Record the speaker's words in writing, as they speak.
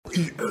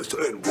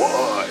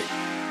PSNY.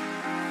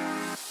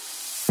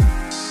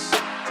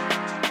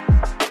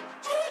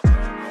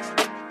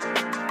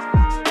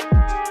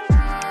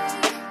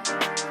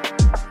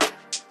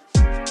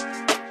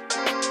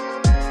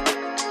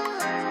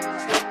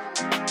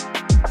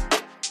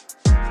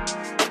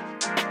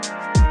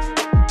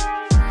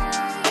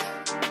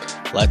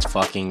 Let's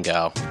fucking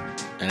go.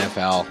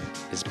 NFL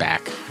is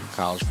back.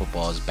 College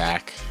football is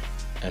back.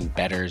 And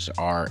bettors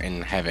are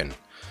in heaven.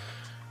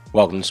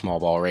 Welcome to Small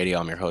Ball Radio.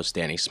 I'm your host,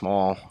 Danny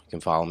Small. You can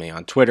follow me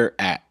on Twitter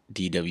at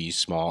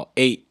DWSmall8.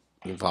 You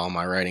can follow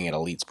my writing at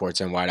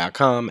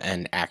EliteSportsNY.com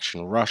and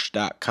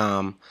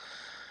ActionRush.com.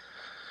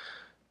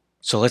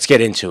 So let's get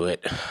into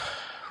it.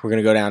 We're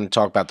going to go down and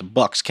talk about the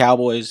Bucs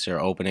Cowboys.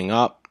 They're opening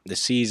up the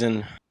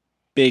season.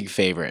 Big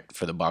favorite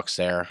for the Bucs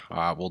there.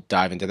 We'll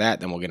dive into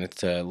that. Then we'll get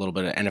into a little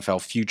bit of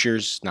NFL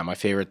futures. Not my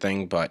favorite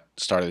thing, but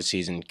start of the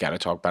season, got to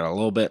talk about it a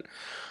little bit.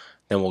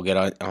 Then we'll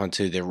get on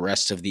to the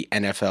rest of the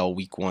NFL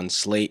Week 1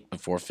 slate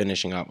before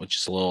finishing up with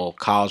just a little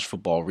college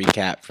football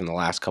recap from the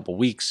last couple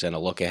weeks and a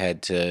look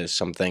ahead to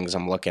some things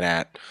I'm looking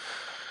at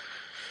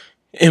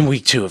in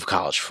Week 2 of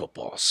college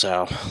football.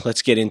 So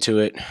let's get into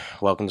it.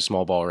 Welcome to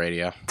Small Ball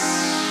Radio.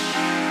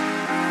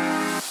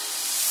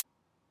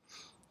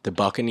 The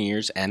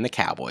Buccaneers and the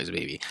Cowboys,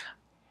 baby.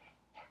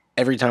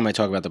 Every time I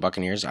talk about the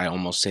Buccaneers, I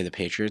almost say the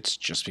Patriots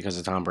just because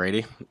of Tom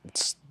Brady.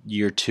 It's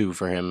year 2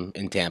 for him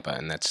in Tampa,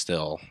 and that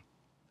still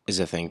is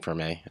a thing for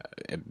me.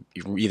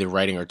 Either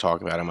writing or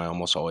talking about him, I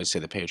almost always say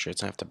the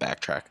Patriots. I have to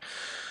backtrack.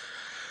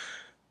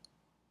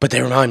 But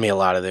they remind me a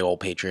lot of the old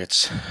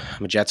Patriots.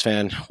 I'm a Jets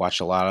fan, watched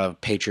a lot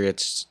of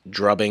Patriots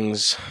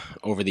drubbings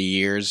over the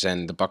years,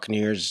 and the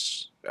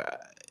Buccaneers,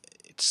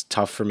 it's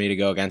tough for me to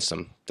go against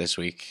them this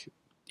week.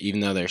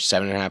 Even though they're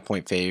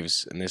 7.5-point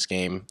faves in this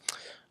game,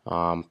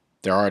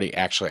 they're already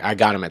I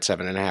got them at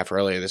 7.5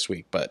 earlier this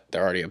week, but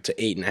they're already up to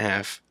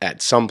 8.5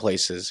 at some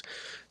places.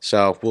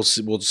 So we'll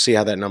see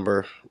how that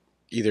number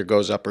either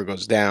goes up or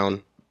goes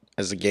down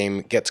as the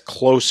game gets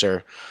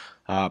closer.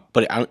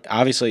 But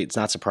obviously, it's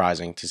not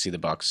surprising to see the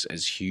Bucs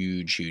as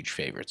huge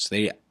favorites.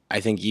 I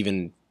think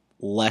even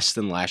less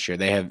than last year.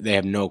 They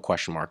have no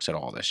question marks at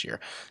all this year.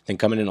 I think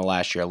coming into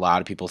last year, a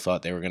lot of people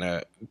thought they were going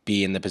to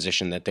be in the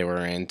position that they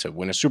were in to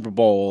win a Super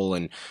Bowl,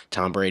 and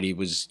Tom Brady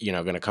was,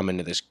 going to come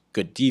into this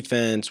good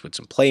defense with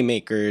some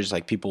playmakers.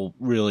 Like, people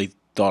really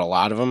thought a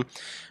lot of them.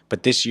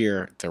 But this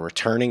year, they're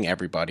returning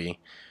everybody.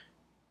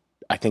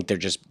 I think they're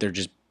just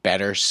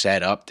better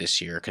set up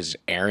this year because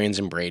Arians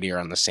and Brady are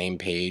on the same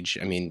page.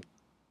 I mean,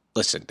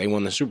 listen, they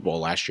won the Super Bowl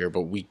last year,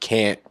 but we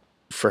can't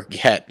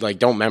forget,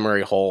 don't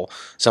memory hole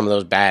some of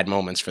those bad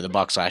moments for the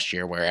Bucs last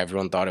year where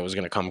everyone thought it was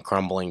going to come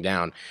crumbling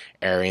down.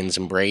 Arians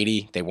and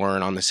Brady, they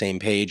weren't on the same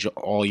page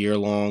all year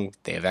long.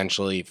 They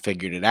eventually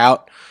figured it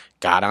out,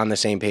 got on the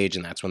same page,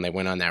 and that's when they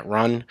went on that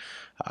run.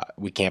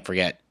 We can't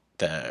forget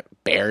the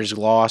Bears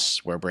loss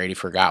where Brady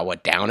forgot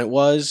what down it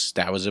was.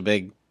 That was a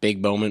big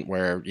moment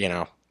where,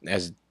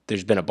 as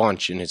there's been a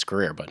bunch in his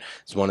career, but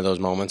it's one of those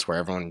moments where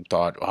everyone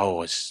thought,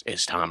 oh, is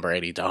Tom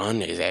Brady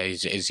done?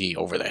 Is he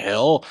over the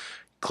hill?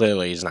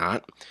 Clearly he's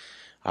not.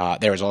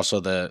 There was also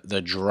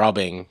the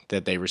drubbing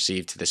that they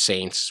received to the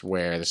Saints,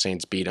 where the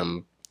Saints beat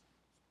them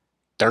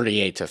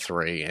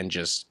 38-3 and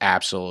just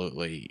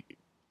absolutely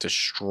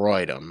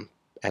destroyed them.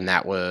 And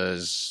that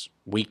was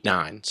Week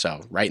 9,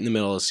 so right in the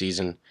middle of the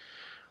season.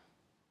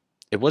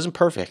 It wasn't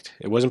perfect.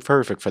 It wasn't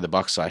perfect for the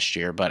Bucs last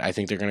year, but I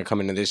think they're going to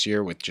come into this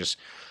year with just,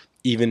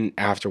 even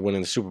after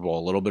winning the Super Bowl,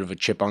 a little bit of a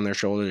chip on their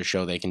shoulder to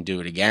show they can do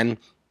it again.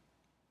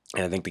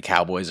 And I think the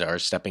Cowboys are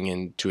stepping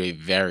into a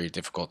very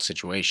difficult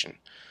situation.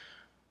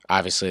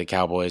 Obviously, the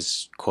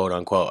Cowboys,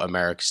 quote-unquote,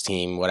 America's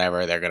team,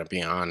 whatever, they're going to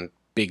be on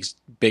big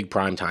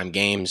primetime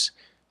games.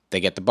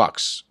 They get the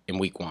Bucs in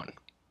Week 1.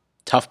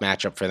 Tough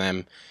matchup for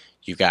them.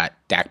 You got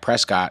Dak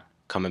Prescott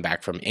coming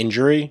back from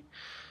injury,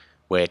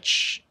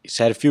 which he's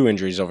had a few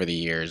injuries over the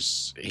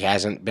years. He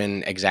hasn't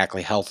been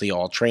exactly healthy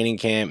all training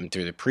camp and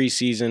through the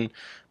preseason,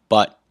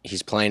 but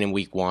he's playing in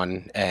Week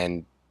 1,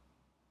 and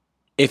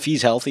if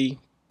he's healthy,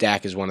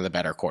 Dak is one of the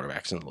better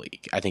quarterbacks in the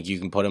league. I think you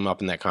can put him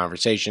up in that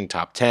conversation,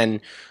 top 10.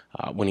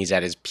 When he's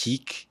at his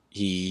peak,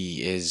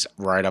 he is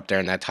right up there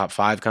in that top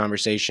 5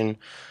 conversation.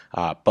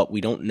 But we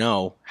don't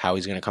know how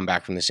he's going to come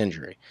back from this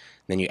injury.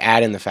 And then you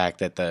add in the fact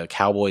that the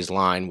Cowboys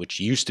line, which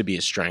used to be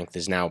a strength,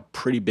 is now a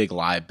pretty big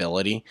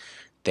liability.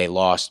 They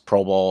lost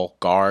Pro Bowl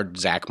guard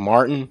Zach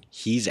Martin.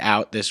 He's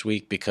out this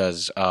week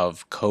because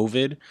of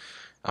COVID.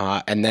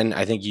 And then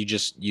I think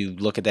you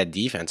look at that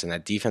defense, and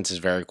that defense is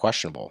very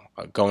questionable.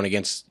 Going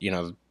against,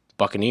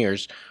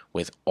 Buccaneers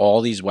with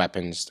all these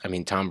weapons. I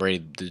mean, Tom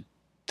Brady,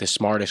 the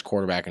smartest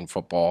quarterback in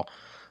football,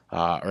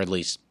 or at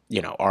least,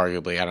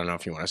 arguably, I don't know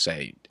if you want to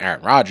say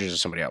Aaron Rodgers or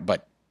somebody else,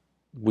 but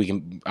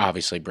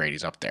obviously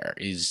Brady's up there,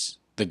 is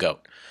the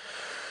GOAT.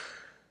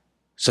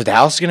 So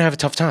Dallas is going to have a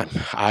tough time.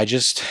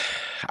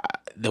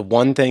 The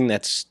one thing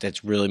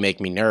that's really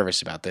making me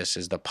nervous about this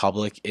is the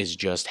public is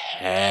just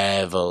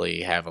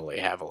heavily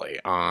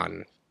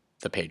on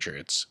the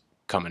Patriots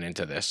coming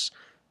into this.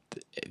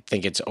 I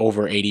think it's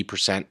over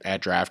 80%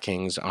 at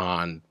DraftKings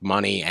on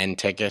money and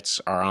tickets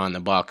are on the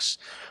Bucks.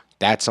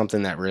 That's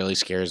something that really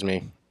scares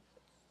me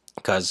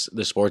because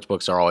the sports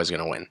books are always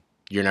going to win.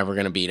 You're never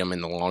going to beat them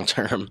in the long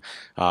term,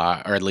 or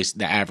at least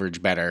the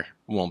average bettor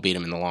won't beat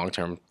them in the long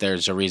term.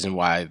 There's a reason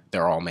why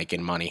they're all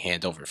making money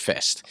hand over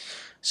fist.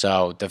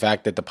 So the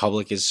fact that the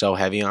public is so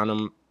heavy on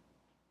them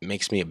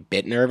makes me a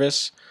bit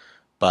nervous,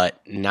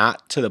 but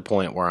not to the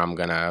point where I'm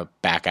going to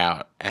back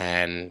out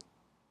and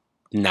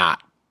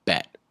not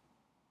bet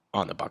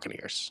on the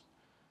Buccaneers.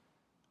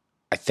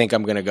 I think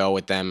I'm going to go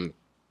with them.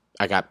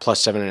 I got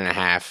plus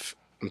 7.5.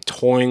 I'm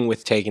toying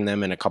with taking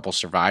them in a couple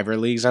Survivor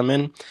leagues I'm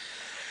in.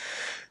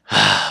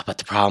 But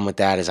the problem with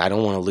that is I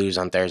don't want to lose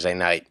on Thursday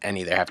night and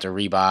either have to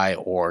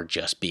rebuy or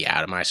just be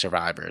out of my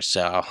Survivors.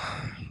 So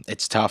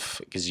it's tough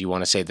because you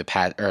want to save the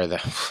Pats.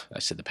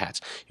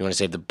 You want to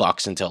save the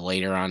Bucks until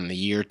later on in the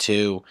year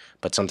too.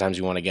 But sometimes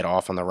you want to get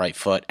off on the right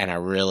foot. And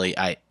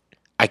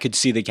I could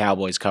see the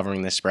Cowboys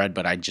covering this spread,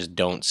 but I just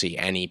don't see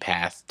any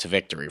path to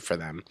victory for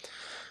them.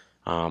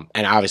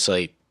 And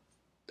obviously,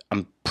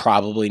 I'm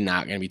probably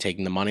not going to be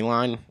taking the money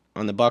line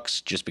on the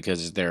Bucks just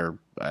because they're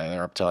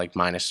up to like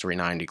minus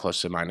 390,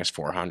 close to minus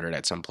 400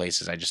 at some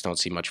places. I just don't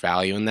see much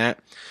value in that.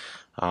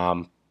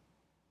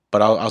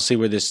 But I'll see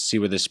where this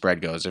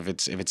spread goes. If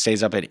it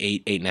stays up at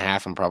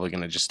 8.5, I'm probably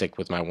going to just stick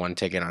with my one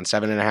ticket on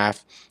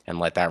 7.5 and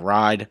let that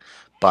ride.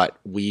 But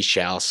we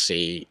shall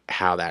see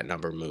how that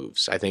number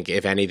moves. I think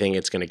if anything,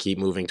 it's going to keep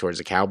moving towards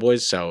the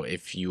Cowboys. So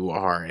if you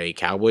are a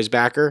Cowboys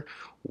backer,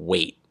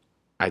 wait.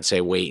 I'd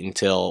say wait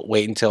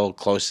until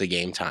close to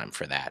game time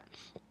for that.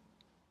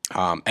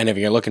 And if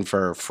you're looking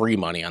for free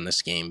money on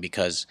this game,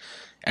 because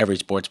every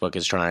sportsbook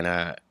is trying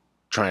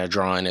to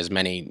draw in as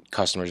many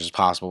customers as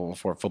possible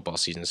before football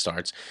season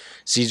starts,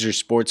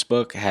 Caesars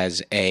Sportsbook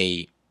has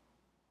a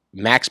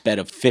max bet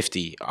of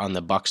 50 on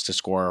the Bucks to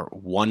score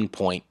 1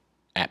 point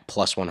at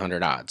plus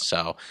 100 odds.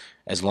 So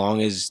as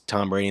long as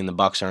Tom Brady and the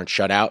Bucks aren't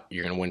shut out,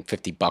 you're going to win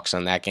 $50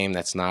 on that game.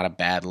 That's not a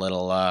bad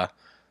little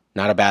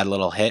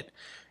hit.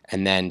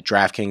 And then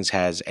DraftKings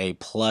has a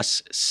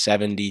plus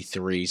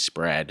 73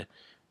 spread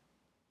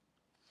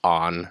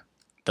on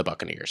the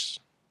Buccaneers.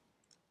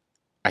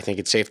 I think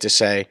it's safe to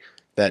say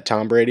that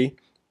Tom Brady,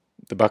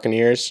 the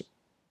Buccaneers,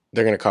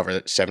 they're going to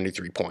cover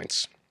 73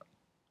 points.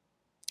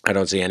 I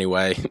don't see any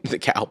way the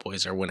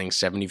Cowboys are winning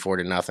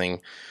 74-0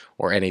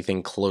 or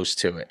anything close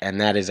to it. And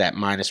that is at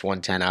minus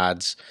 110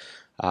 odds.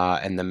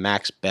 And the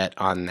max bet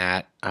on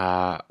that,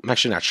 I'm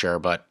actually not sure,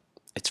 but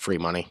it's free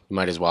money. You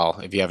might as well.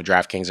 If you have a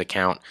DraftKings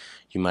account,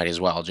 you might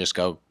as well just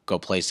go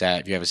place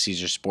that. If you have a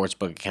Caesars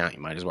Sportsbook account, you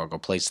might as well go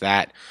place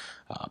that.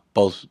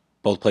 Both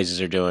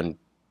places are doing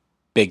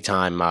big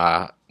time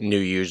new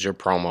user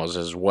promos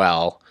as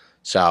well.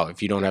 So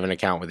if you don't have an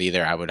account with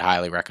either, I would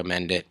highly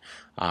recommend it.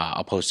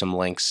 I'll post some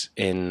links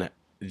in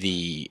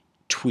the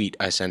tweet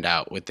I send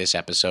out with this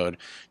episode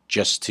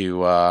just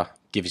to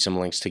give you some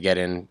links to get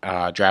in.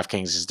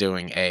 DraftKings is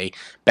doing a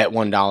bet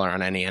 $1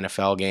 on any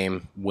NFL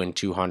game, win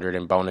 $200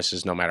 in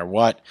bonuses no matter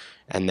what.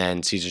 And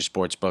then Caesars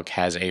Sportsbook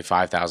has a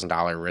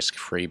 $5,000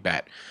 risk-free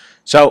bet.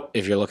 So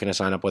if you're looking to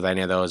sign up with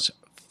any of those,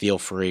 feel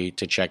free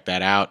to check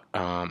that out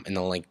in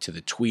the link to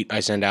the tweet I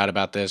send out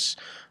about this.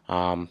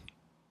 And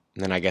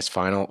then I guess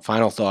final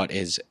thought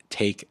is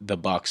take the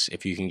Bucks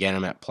if you can get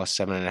them at plus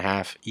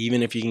 7.5.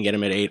 Even if you can get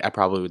them at 8, I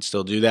probably would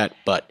still do that.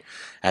 But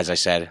as I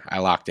said, I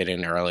locked it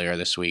in earlier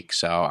this week,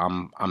 so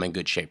I'm in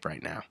good shape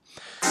right now.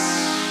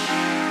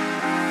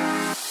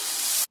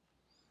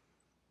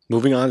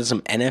 Moving on to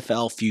some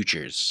NFL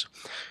futures.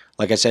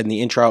 Like I said in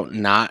the intro,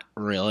 not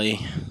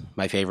really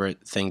my favorite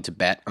thing to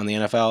bet on the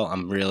NFL.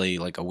 I'm really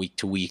like a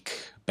week-to-week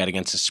bet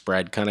against the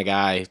spread kind of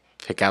guy.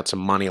 Pick out some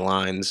money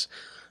lines.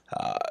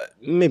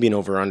 Maybe an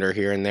over-under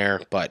here and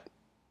there, but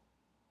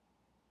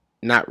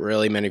not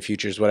really many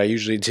futures. What I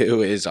usually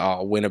do is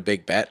I'll win a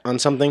big bet on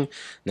something, and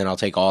then I'll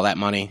take all that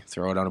money,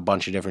 throw it on a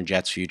bunch of different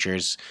Jets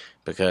futures,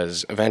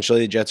 because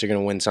eventually the Jets are going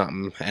to win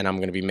something, and I'm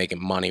going to be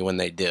making money when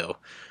they do.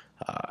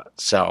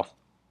 So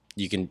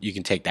you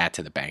can take that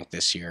to the bank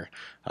this year.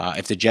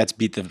 If the Jets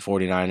beat the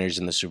 49ers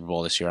in the Super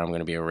Bowl this year, I'm going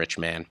to be a rich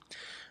man.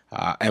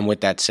 And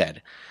with that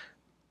said,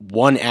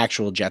 one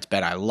actual Jets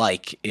bet I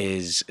like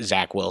is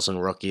Zach Wilson,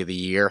 Rookie of the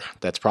Year.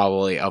 That's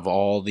probably, of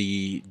all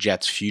the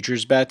Jets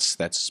futures bets,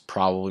 that's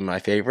probably my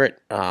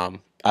favorite.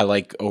 I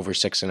like over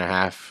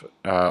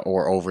 6.5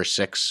 or over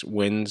 6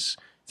 wins.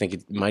 I think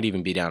it might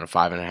even be down to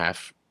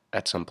 5.5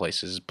 at some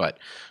places, but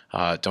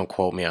don't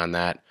quote me on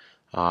that.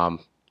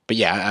 But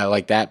yeah, I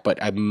like that.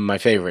 But my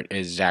favorite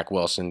is Zach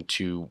Wilson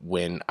to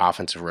win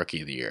Offensive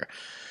Rookie of the Year.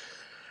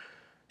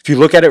 If you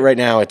look at it right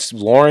now, it's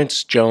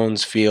Lawrence,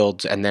 Jones,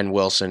 Fields, and then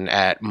Wilson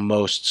at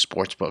most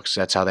sports books.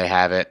 That's how they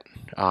have it.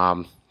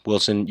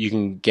 Wilson, you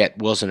can get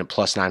Wilson at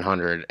plus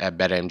 900 at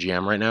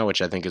BetMGM right now,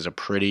 which I think is a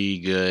pretty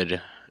good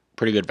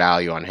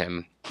value on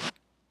him.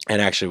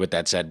 And actually, with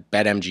that said,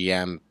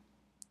 BetMGM,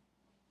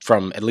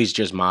 from at least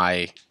just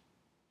my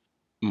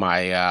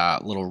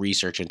little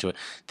research into it,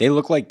 they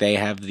look like they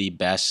have the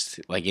best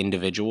like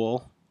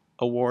individual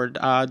award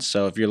odds.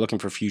 So if you're looking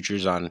for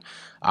futures on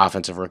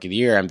Offensive Rookie of the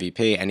Year,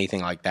 MVP,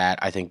 anything like that,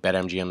 I think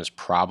BetMGM is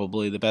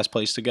probably the best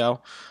place to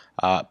go.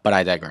 But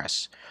I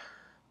digress.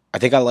 I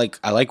think I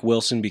like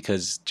Wilson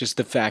because just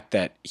the fact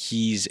that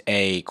he's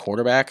a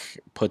quarterback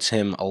puts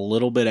him a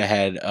little bit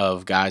ahead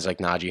of guys like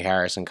Najee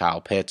Harris and Kyle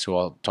Pitts, who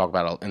I'll talk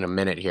about in a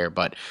minute here.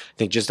 But I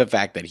think just the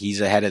fact that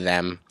he's ahead of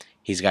them,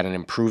 he's got an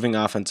improving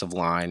offensive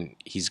line,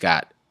 he's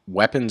got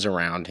weapons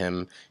around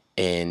him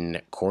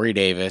in Corey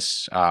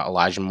Davis.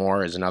 Elijah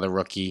Moore is another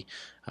rookie.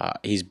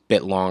 He's a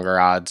bit longer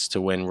odds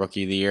to win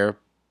Rookie of the Year,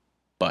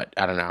 but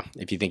I don't know.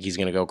 If you think he's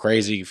going to go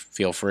crazy,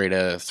 feel free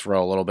to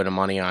throw a little bit of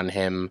money on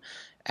him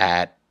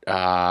at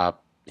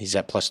he's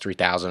at plus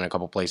 3,000 a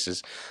couple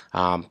places.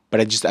 But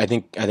I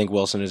think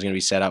Wilson is going to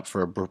be set up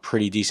for a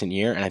pretty decent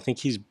year, and I think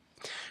he's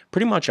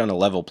pretty much on a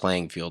level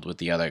playing field with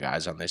the other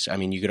guys on this. I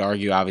mean, you could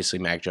argue obviously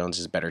Mac Jones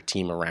has a better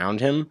team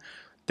around him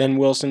than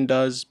Wilson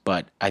does,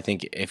 but I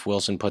think if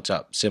Wilson puts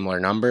up similar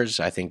numbers,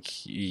 I think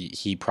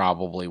he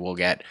probably will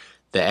get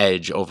the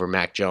edge over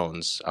Mac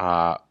Jones.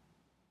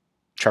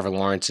 Trevor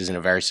Lawrence is in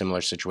a very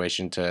similar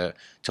situation to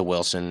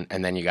Wilson,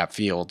 and then you got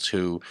Fields,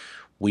 who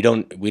we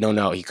don't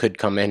know. He could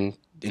come in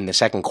the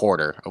second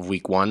quarter of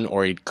week 1,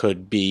 or he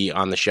could be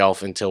on the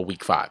shelf until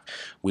week 5.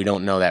 We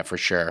don't know that for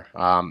sure.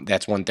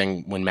 That's one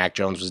thing when Mac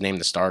Jones was named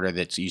the starter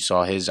that you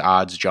saw his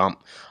odds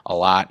jump a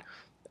lot.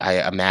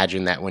 I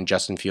imagine that when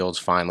Justin Fields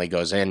finally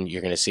goes in,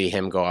 you're going to see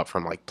him go up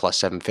from like plus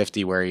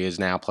 750 where he is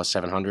now, plus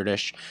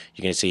 700-ish.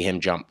 You're going to see him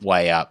jump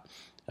way up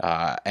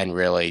and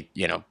really,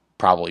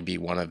 probably be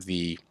one of,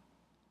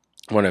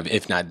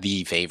 if not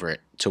the favorite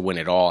to win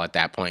it all at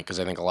that point, because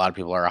I think a lot of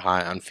people are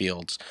high on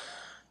Fields.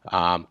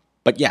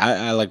 But yeah,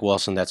 I like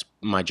Wilson. That's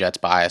my Jets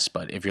bias.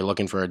 But if you're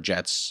looking for a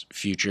Jets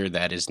future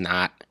that is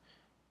not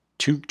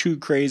too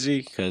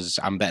crazy, because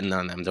I'm betting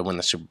on them to win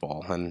the Super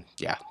Bowl, and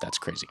yeah, that's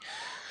crazy.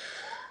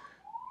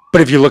 But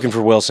if you're looking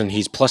for Wilson,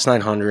 he's plus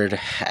 900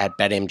 at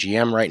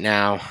BetMGM right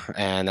now,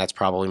 and that's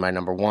probably my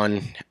number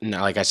one.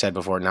 Like I said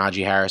before,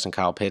 Najee Harris and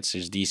Kyle Pitts,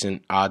 there's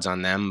decent odds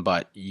on them,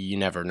 but you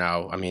never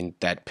know. I mean,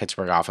 that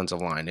Pittsburgh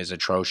offensive line is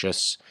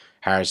atrocious.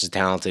 Harris is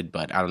talented,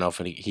 but I don't know if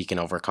he can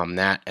overcome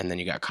that. And then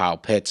you got Kyle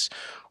Pitts.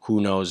 Who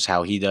knows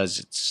how he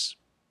does?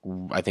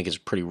 I think it's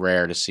pretty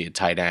rare to see a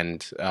tight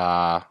end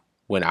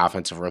win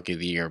Offensive Rookie of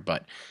the Year,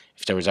 but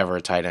if there was ever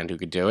a tight end who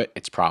could do it,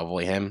 it's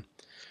probably him.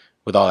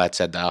 With all that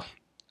said, though,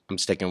 I'm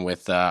sticking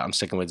with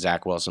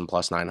Zach Wilson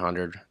plus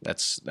 900.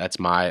 That's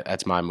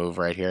my move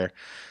right here.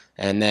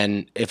 And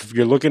then if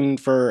you're looking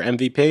for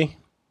MVP,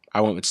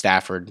 I went with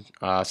Stafford.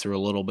 Threw a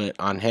little bit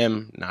on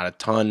him, not a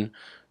ton,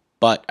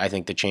 but I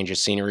think the change of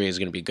scenery is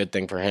going to be a good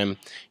thing for him.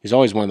 He's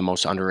always one of the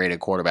most underrated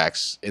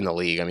quarterbacks in the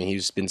league. I mean,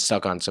 he's been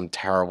stuck on some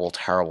terrible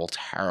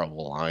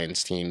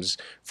Lions teams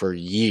for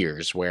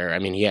years. Where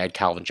he had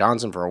Calvin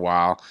Johnson for a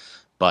while,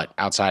 but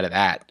outside of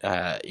that,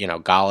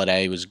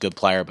 Golladay was a good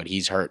player, but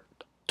he's hurt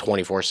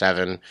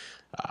 24/7.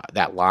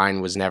 That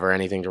line was never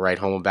anything to write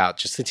home about.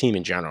 Just the team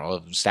in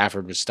general.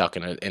 Stafford was stuck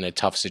in a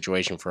tough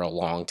situation for a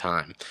long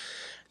time.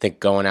 I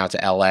think going out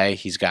to LA,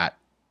 he's got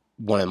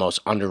one of the most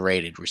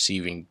underrated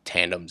receiving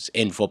tandems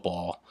in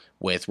football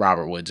with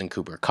Robert Woods and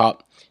Cooper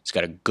Kupp. He's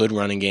got a good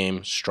running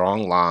game,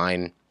 strong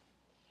line,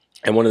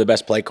 and one of the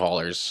best play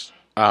callers.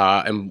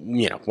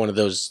 And one of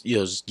those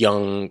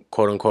young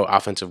quote unquote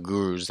offensive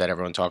gurus that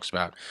everyone talks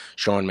about,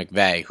 Sean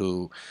McVay,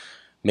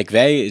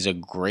 McVay is a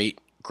great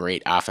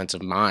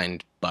offensive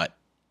mind, but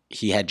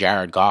he had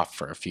Jared Goff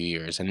for a few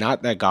years. And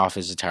not that Goff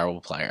is a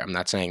terrible player. I'm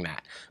not saying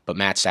that. But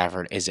Matt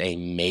Stafford is a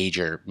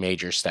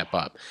major step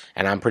up.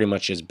 And I'm pretty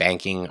much just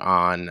banking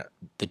on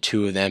the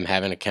two of them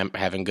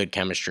having good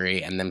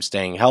chemistry and them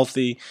staying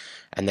healthy.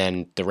 And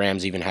then the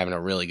Rams even having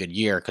a really good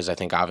year, because I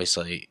think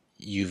obviously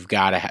you've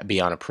got to be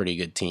on a pretty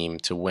good team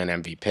to win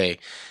MVP.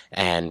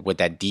 And with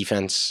that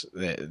defense,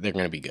 they're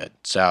going to be good.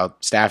 So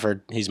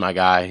Stafford, he's my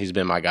guy. He's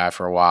been my guy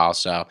for a while.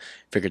 So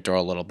figured throw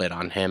a little bit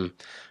on him.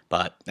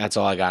 But that's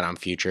all I got on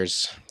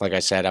futures. Like I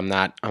said, I'm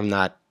not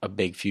a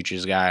big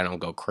futures guy. I don't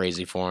go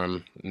crazy for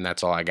him. And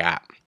that's all I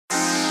got.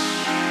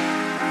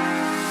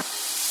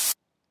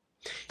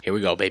 Here we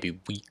go, baby.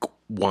 Week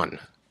 1,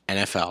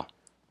 NFL.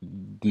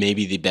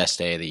 Maybe the best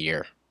day of the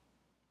year,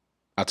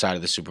 outside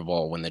of the Super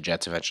Bowl when the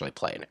Jets eventually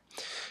play in it.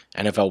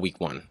 NFL Week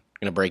 1. I'm going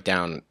to break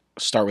down,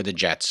 start with the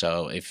Jets.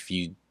 So if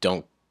you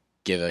don't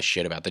give a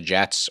shit about the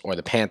Jets or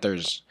the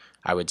Panthers,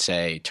 I would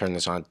say turn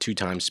this on 2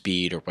 times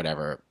speed or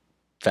whatever.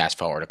 Fast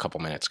forward a couple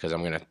minutes, because I'm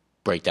going to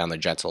break down the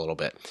Jets a little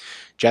bit.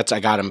 Jets, I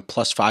got them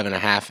plus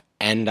 5.5,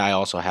 and I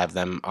also have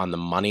them on the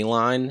money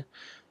line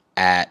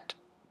at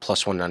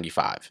plus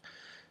 195.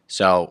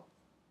 So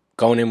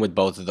going in with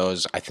both of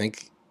those, I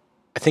think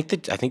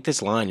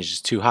this line is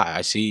just too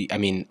high.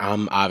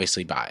 I'm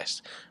obviously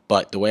biased,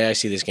 but the way I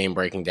see this game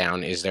breaking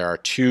down is there are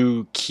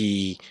 2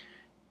 key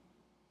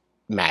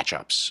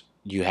matchups.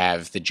 You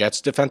have the Jets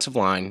defensive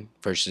line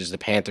versus the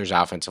Panthers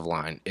offensive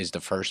line is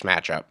the first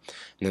matchup.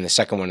 And then the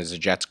second one is the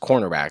Jets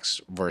cornerbacks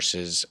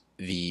versus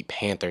the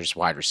Panthers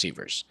wide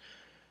receivers.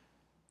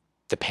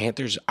 The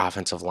Panthers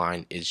offensive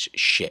line is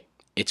shit.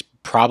 It's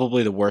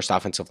probably the worst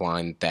offensive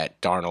line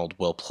that Darnold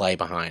will play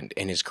behind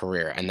in his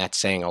career. And that's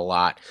saying a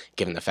lot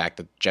given the fact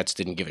that the Jets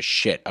didn't give a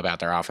shit about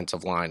their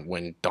offensive line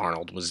when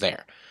Darnold was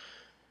there.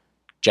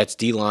 Jets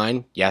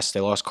D-line, yes, they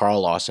lost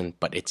Carl Lawson,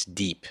 but it's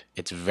deep.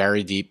 It's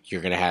very deep.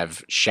 You're going to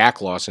have Shaq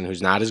Lawson,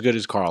 who's not as good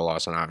as Carl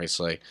Lawson,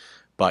 obviously,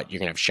 but you're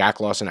going to have Shaq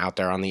Lawson out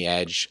there on the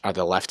edge,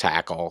 the left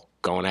tackle,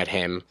 going at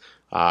him.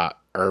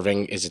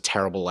 Irving is a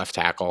terrible left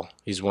tackle.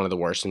 He's one of the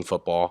worst in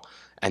football.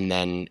 And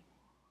then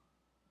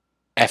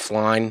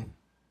Eflin,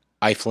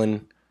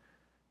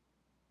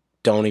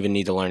 don't even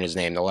need to learn his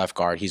name. The left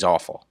guard, he's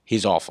awful.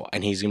 He's awful.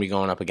 And he's going to be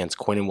going up against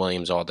Quinnen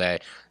Williams all day.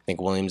 I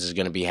think Williams is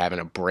going to be having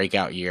a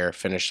breakout year.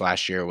 Finished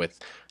last year with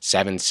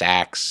 7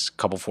 sacks, a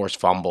couple forced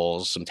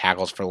fumbles, some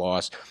tackles for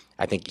loss.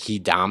 I think he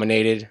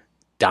dominated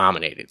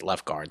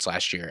left guards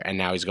last year. And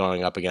now he's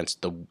going up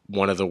against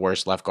one of the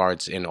worst left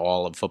guards in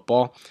all of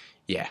football.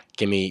 Yeah,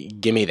 give me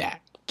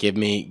that. Give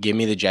me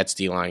the Jets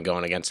D-line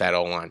going against that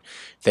O-line.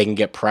 If they can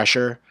get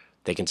pressure,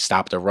 they can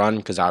stop the run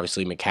because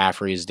obviously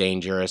McCaffrey is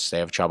dangerous. They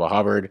have Chuba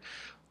Hubbard.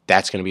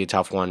 That's going to be a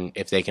tough one.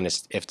 If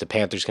the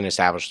Panthers can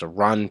establish the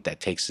run, that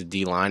takes the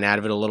D-line out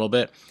of it a little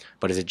bit.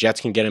 But if the Jets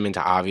can get them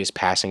into obvious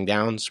passing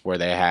downs where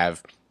they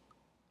have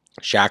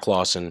Shaq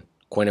Lawson,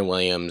 Quinnen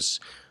Williams,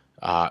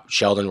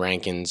 Sheldon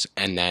Rankins,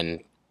 and then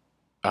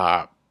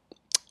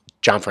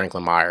John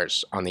Franklin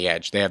Myers on the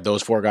edge. They have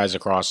those 4 guys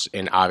across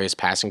in obvious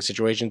passing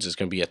situations. It's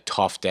going to be a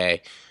tough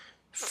day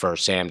for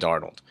Sam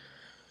Darnold.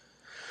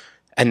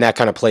 And that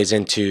kind of plays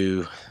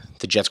into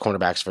the Jets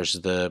cornerbacks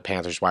versus the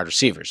Panthers wide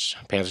receivers.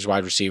 Panthers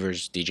wide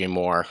receivers, DJ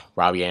Moore,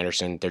 Robbie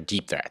Anderson, they're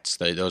deep threats.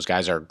 Those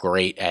guys are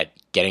great at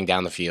getting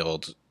down the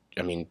field.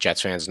 I mean,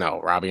 Jets fans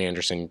know Robbie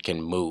Anderson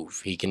can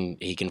move. He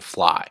can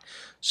fly.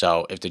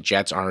 So if the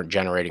Jets aren't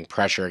generating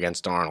pressure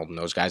against Darnold and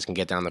those guys can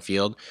get down the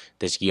field,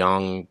 this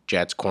young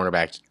Jets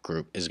cornerback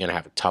group is going to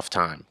have a tough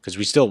time because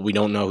we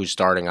don't know who's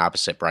starting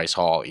opposite Bryce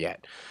Hall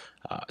yet.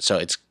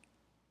 So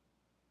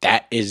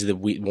that is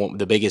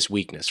the biggest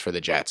weakness for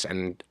the Jets.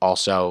 And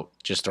also,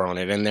 just throwing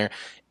it in there,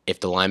 if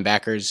the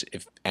linebackers,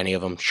 if any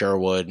of them,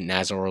 Sherwood,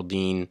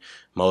 Nasruddin,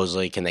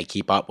 Mosley, can they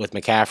keep up with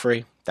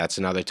McCaffrey? That's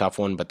another tough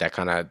one, but that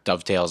kind of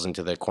dovetails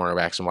into the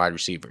cornerbacks and wide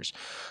receivers.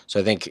 So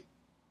I think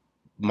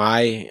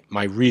my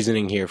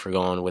reasoning here for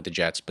going with the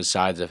Jets,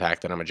 besides the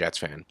fact that I'm a Jets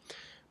fan,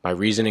 my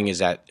reasoning is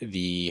that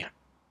the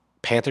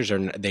Panthers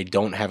they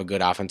don't have a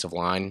good offensive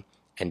line.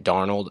 And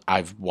Darnold,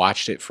 I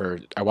watched it for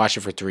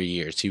 3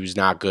 years. He was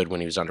not good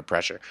when he was under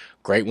pressure.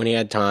 Great when he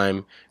had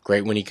time.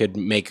 Great when he could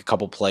make a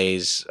couple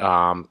plays,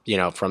 from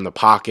the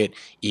pocket,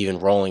 even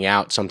rolling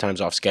out. Sometimes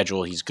off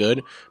schedule, he's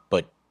good.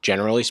 But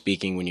generally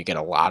speaking, when you get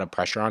a lot of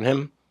pressure on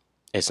him,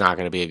 it's not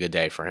going to be a good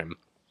day for him.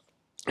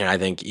 And I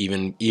think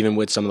even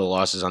with some of the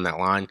losses on that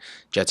line,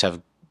 Jets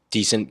have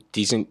decent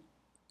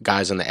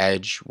guys on the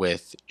edge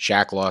with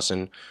Shaq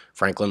Lawson,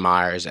 Franklin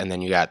Myers, and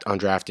then you got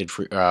undrafted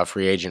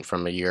free agent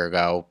from a year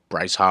ago,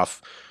 Bryce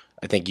Huff.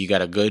 I think you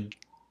got a good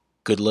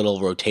little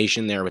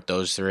rotation there with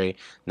those 3. And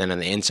then on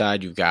the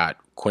inside, you've got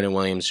Quinnen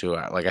Williams, who,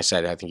 like I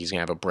said, I think he's going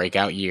to have a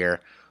breakout year.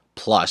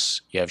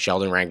 Plus, you have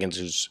Sheldon Rankins,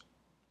 who's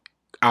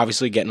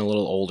obviously getting a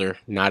little older,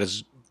 not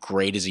as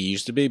great as he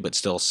used to be, but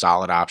still a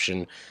solid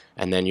option.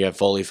 And then you have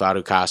Foley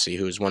Fatukasi,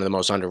 who is one of the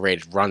most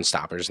underrated run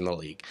stoppers in the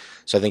league.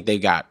 So I think they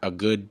got a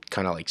good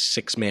kind of like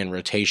 6-man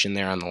rotation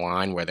there on the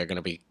line where they're going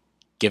to be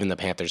giving the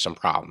Panthers some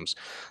problems.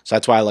 So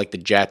that's why I like the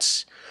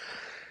Jets.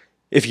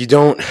 If you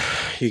don't,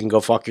 you can go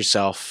fuck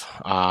yourself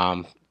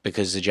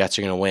because the Jets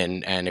are going to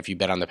win. And if you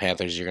bet on the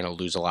Panthers, you're going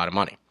to lose a lot of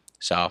money.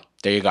 So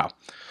there you go.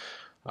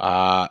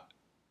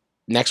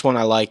 Next one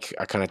I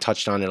kind of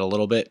touched on it a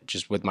little bit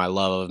just with my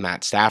love of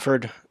Matt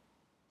Stafford.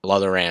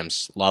 Love the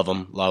Rams. Love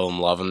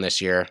them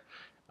this year.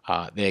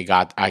 I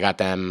got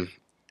them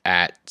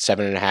at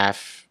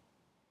 7.5.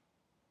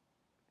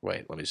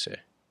 Wait, let me see.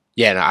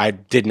 Yeah, no, I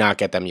did not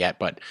get them yet,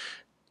 but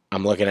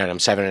I'm looking at them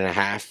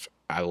 7.5.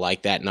 I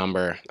like that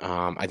number.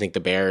 I think the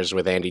Bears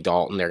with Andy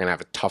Dalton, they're going to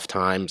have a tough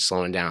time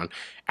slowing down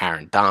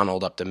Aaron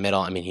Donald up the middle.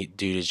 I mean,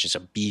 dude is just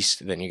a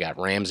beast. Then you got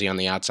Ramsey on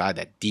the outside.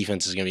 That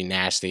defense is going to be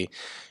nasty.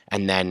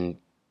 And then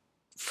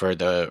for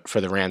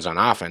the Rams on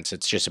offense,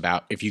 it's just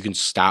about if you can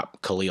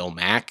stop Khalil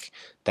Mack,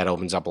 that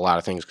opens up a lot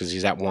of things because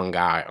he's that one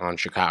guy on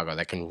Chicago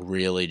that can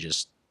really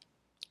just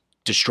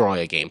destroy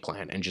a game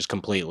plan and just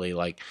completely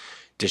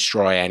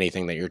destroy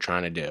anything that you're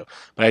trying to do.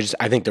 But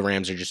I think the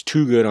Rams are just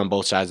too good on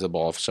both sides of the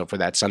ball. So for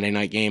that Sunday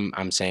night game,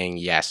 I'm saying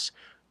yes,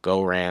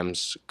 go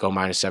Rams, go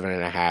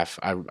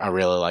 -7.5. I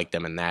really like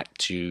them in that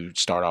to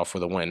start off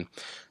with a win.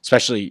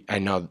 Especially, I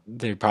know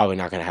they're probably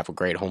not going to have a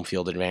great home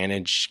field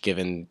advantage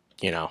given,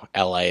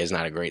 LA is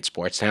not a great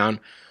sports town,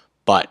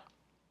 but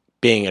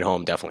being at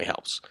home definitely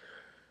helps.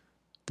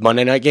 The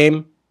Monday night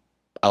game,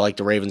 I like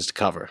the Ravens to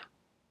cover.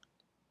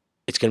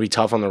 It's going to be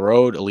tough on the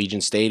road.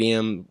 Allegiant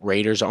Stadium,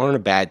 Raiders aren't a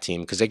bad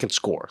team because they can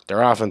score.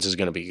 Their offense is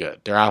going to be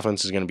good. Their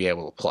offense is going to be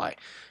able to play.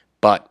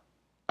 But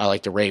I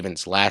like the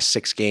Ravens. Last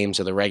 6 games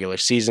of the regular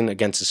season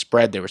against the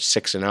spread, they were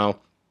 6-0.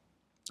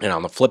 And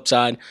on the flip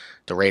side,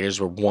 the Raiders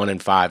were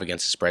 1-5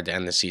 against the spread to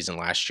end the season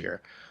last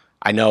year.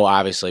 I know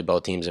obviously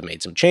both teams have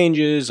made some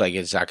changes. Like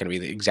it's not going to be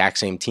the exact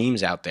same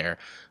teams out there,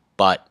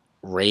 but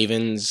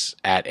Ravens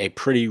at a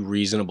pretty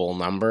reasonable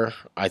number.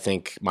 I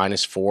think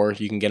 -4.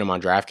 You can get them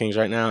on DraftKings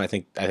right now. I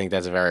think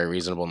that's a very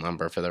reasonable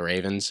number for the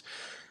Ravens.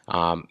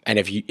 And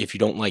if you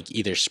don't like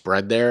either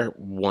spread there,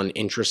 one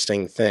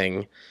interesting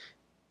thing,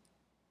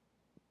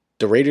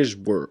 the Raiders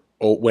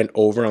went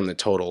over on the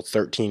total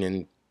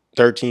 13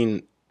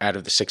 out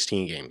of the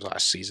 16 games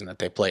last season that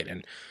they played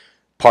in.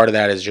 Part of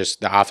that is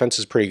just the offense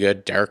is pretty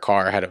good. Derek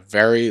Carr had a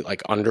very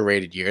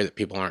underrated year that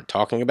people aren't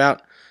talking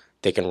about.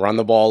 They can run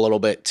the ball a little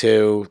bit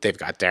too. They've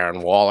got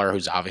Darren Waller,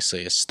 who's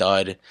obviously a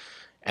stud,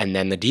 and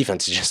then the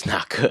defense is just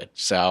not good.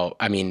 So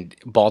I mean,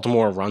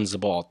 Baltimore runs the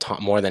ball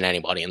more than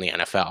anybody in the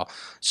NFL.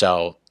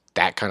 So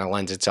that kind of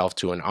lends itself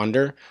to an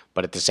under.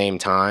 But at the same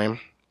time,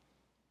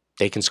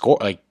 they can score.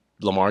 Like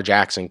Lamar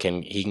Jackson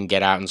can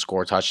get out and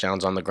score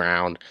touchdowns on the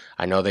ground.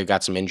 I know they've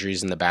got some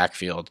injuries in the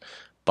backfield,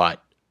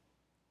 but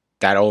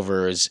that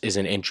over is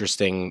an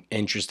interesting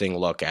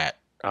look at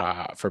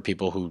for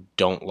people who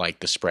don't like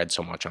the spread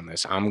so much on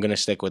this. I'm gonna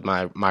stick with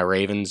my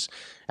Ravens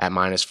at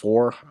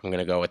 -4. I'm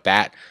gonna go with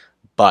that,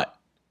 but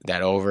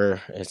that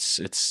over,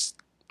 it's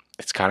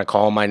kind of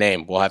calling my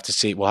name. We'll have to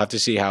see. We'll have to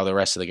see how the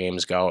rest of the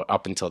games go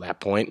up until that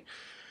point.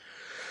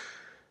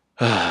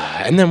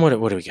 And then what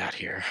do we got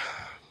here?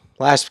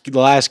 The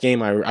last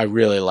game I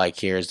really like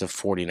here is the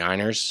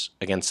 49ers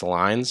against the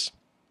Lions.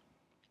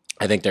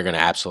 I think they're going to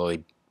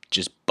absolutely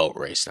just boat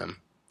race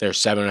them. They're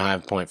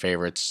 7.5-point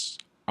favorites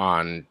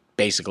on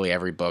basically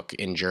every book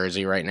in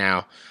Jersey right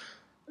now.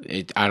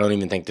 I don't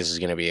even think this is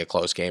going to be a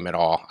close game at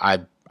all.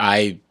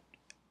 I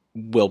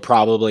will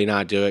probably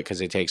not do it because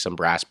they take some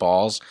brass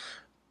balls,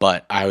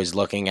 but I was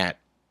looking at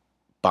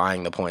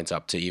buying the points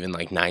up to even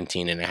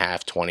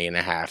 19.5,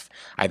 20.5.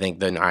 I think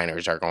the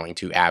Niners are going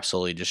to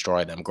absolutely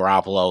destroy them.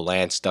 Garoppolo,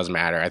 Lance, doesn't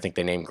matter. I think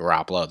they named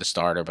Garoppolo the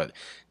starter, but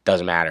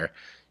doesn't matter.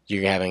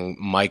 You're having not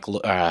Mike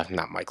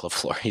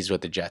LaFleur, he's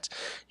with the Jets.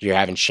 You're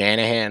having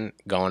Shanahan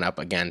going up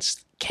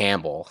against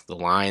Campbell, the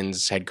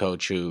Lions head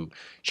coach, who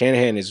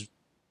Shanahan is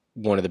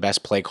one of the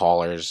best play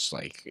callers,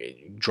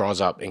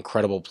 draws up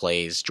incredible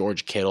plays.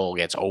 George Kittle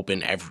gets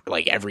open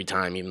every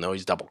time, even though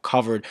he's double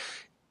covered.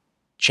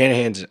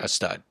 Shanahan's a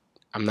stud.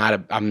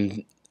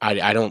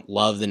 I don't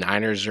love the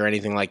Niners or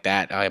anything like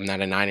that. I'm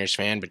not a Niners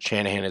fan, but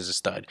Shanahan is a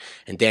stud.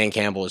 And Dan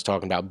Campbell is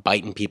talking about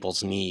biting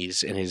people's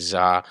knees in his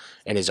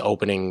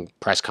opening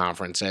press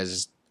conference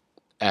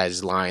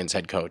as Lions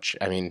head coach.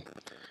 I mean,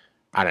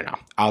 I don't know.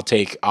 I'll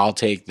take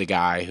the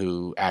guy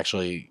who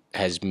actually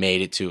has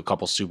made it to a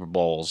couple Super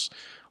Bowls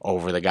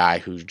over the guy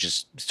who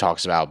just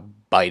talks about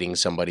biting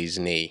somebody's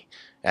knee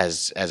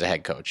as a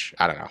head coach.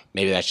 I don't know.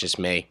 Maybe that's just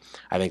me.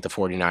 I think the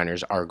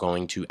 49ers are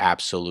going to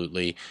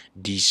absolutely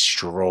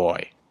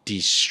destroy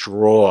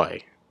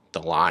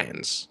the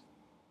Lions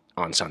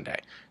on Sunday.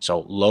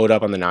 So load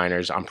up on the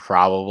Niners. I'm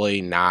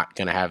probably not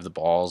going to have the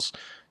balls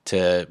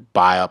to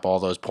buy up all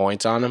those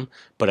points on them,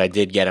 but I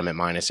did get them at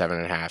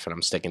 -7.5, and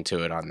I'm sticking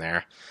to it on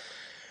there.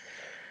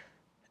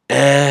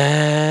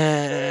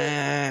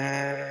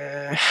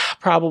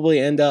 Probably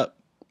end up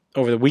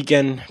over the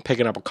weekend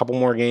picking up a couple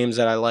more games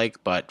that I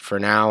like, but for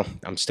now,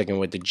 I'm sticking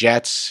with the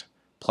Jets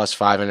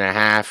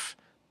 +5.5,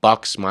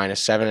 Bucks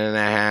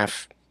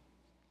 -7.5.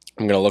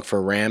 I'm going to look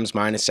for Rams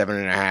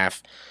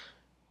 -7.5,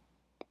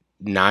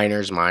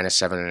 Niners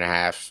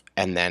 -7.5,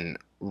 and then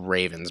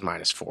Ravens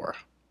 -4.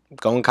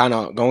 Going kind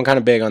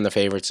of big on the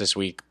favorites this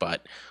week,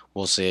 but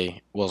we'll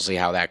see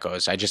how that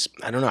goes. I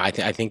don't know. I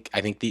think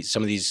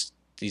some of these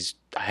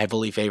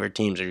heavily favored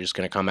teams are just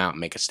going to come out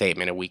and make a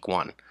statement in week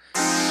 1.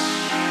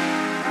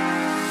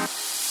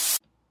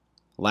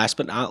 Last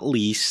but not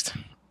least,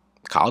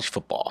 college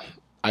football.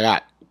 I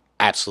got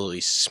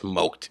absolutely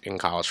smoked in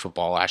college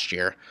football last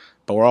year,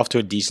 but we're off to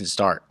a decent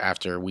start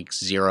after week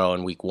 0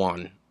 and week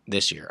 1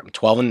 this year. I'm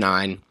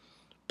 12-9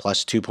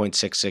 plus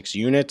 2.66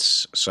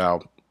 units,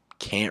 so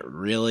can't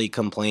really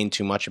complain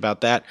too much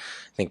about that.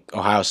 I think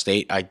Ohio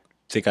State, I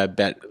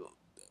bet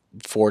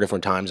 4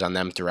 different times on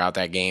them throughout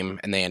that game,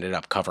 and they ended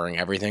up covering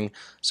everything.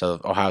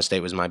 So Ohio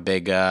State was my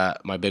big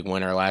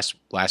winner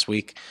last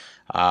week.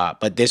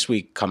 But this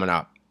week coming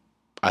up,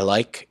 I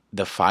like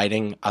the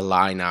Fighting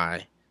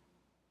Illini,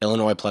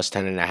 Illinois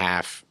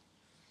 +10.5.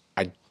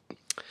 I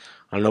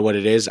don't know what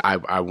it is.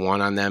 I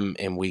won on them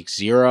in week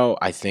 0.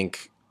 I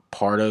think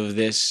part of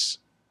this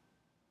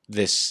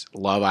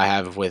love I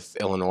have with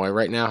Illinois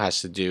right now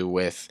has to do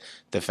with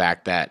the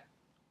fact that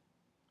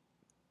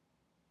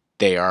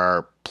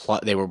I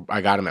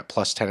got them at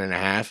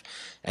 +10.5,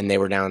 and they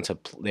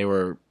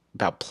were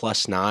about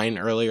 +9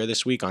 earlier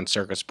this week on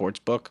Circa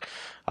Sportsbook,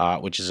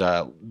 which is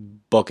a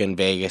book in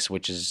Vegas,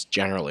 which is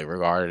generally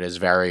regarded as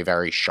very,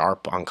 very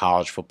sharp on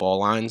college football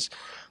lines.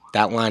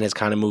 That line has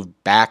kind of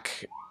moved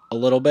back a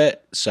little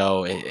bit,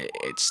 so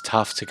it's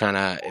tough to kind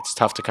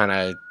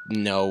of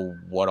know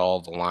what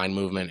all the line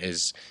movement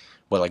is,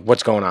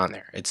 what's going on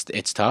there.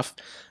 It's tough,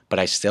 but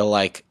I still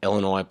like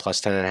Illinois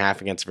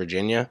 +10.5 against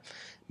Virginia.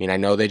 I mean, I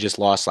know they just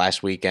lost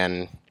last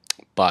weekend,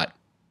 but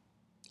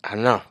I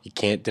don't know. You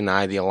can't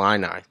deny the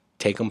Illini.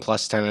 take them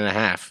plus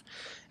 10.5.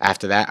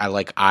 After that, I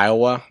like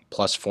Iowa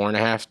plus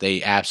 4.5.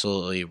 They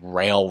absolutely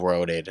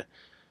railroaded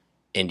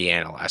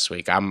Indiana last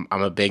week. I'm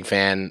a big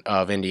fan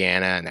of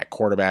Indiana and that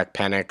quarterback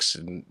Penix,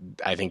 and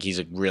I think he's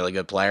a really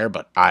good player,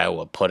 but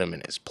Iowa put him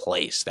in his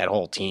place, that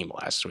whole team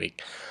last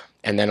week.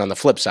 And then on the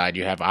flip side,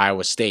 you have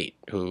Iowa State,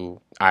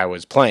 who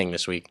Iowa's playing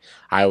this week.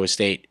 Iowa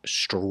State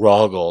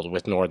struggled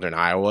with Northern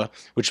Iowa,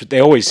 which they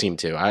always seem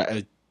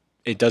to.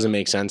 It doesn't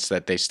make sense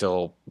that they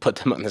still put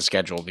them on the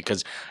schedule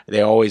because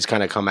they always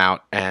kind of come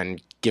out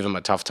and give them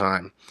a tough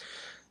time.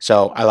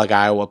 So I like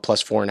Iowa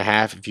plus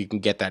 4.5 if you can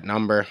get that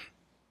number.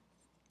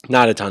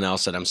 Not a ton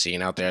else that I'm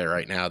seeing out there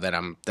right now that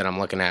I'm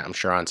looking at. I'm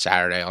sure on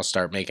Saturday I'll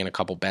start making a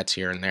couple bets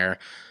here and there.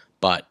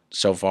 But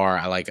so far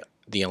I like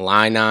the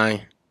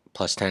Illini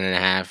plus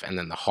 10.5 and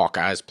then the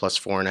Hawkeyes plus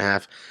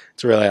 4.5.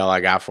 It's really all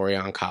I got for you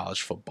on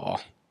college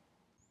football.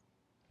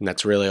 And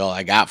that's really all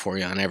I got for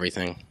you on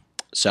everything.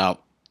 So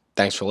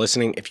thanks for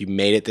listening. If you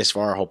made it this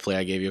far, hopefully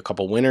I gave you a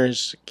couple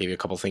winners, gave you a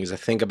couple things to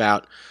think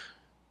about.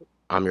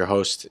 I'm your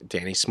host,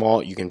 Danny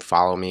Small. You can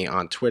follow me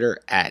on Twitter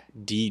at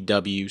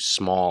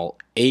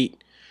DWSmall8.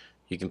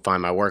 You can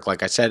find my work,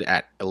 like I said,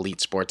 at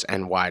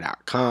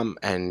EliteSportsNY.com.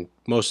 And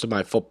most of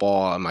my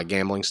football and my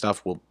gambling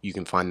stuff, you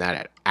can find that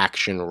at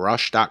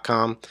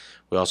ActionRush.com.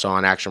 We also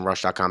on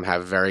ActionRush.com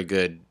have very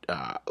good,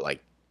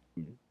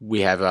 we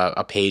have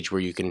a page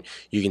where you can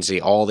see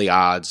all the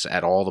odds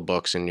at all the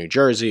books in New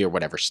Jersey or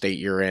whatever state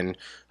you're in.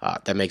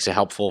 That makes it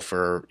helpful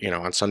for,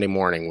 on Sunday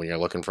morning when you're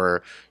looking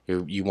for,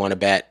 you want to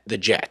bet the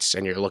Jets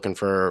and you're looking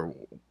for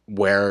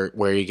where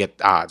you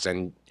get odds.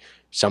 And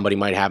somebody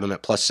might have them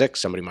at plus 6,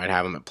 somebody might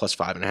have them at plus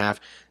 5.5.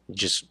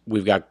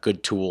 We've got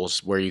good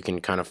tools where you can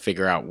kind of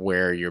figure out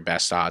where your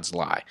best odds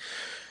lie.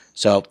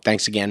 So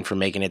thanks again for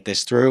making it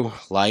this through.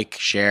 Like,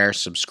 share,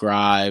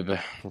 subscribe,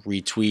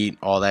 retweet,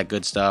 all that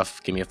good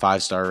stuff. Give me a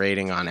 5-star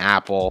rating on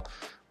Apple,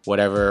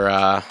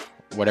 whatever.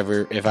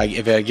 If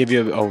I give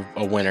you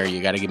a winner,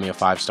 you got to give me a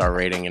 5-star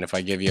rating, and if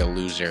I give you a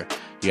loser,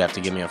 you have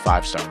to give me a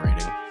 5-star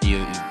rating.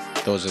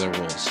 Those are the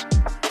rules.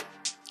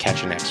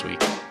 Catch you next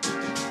week.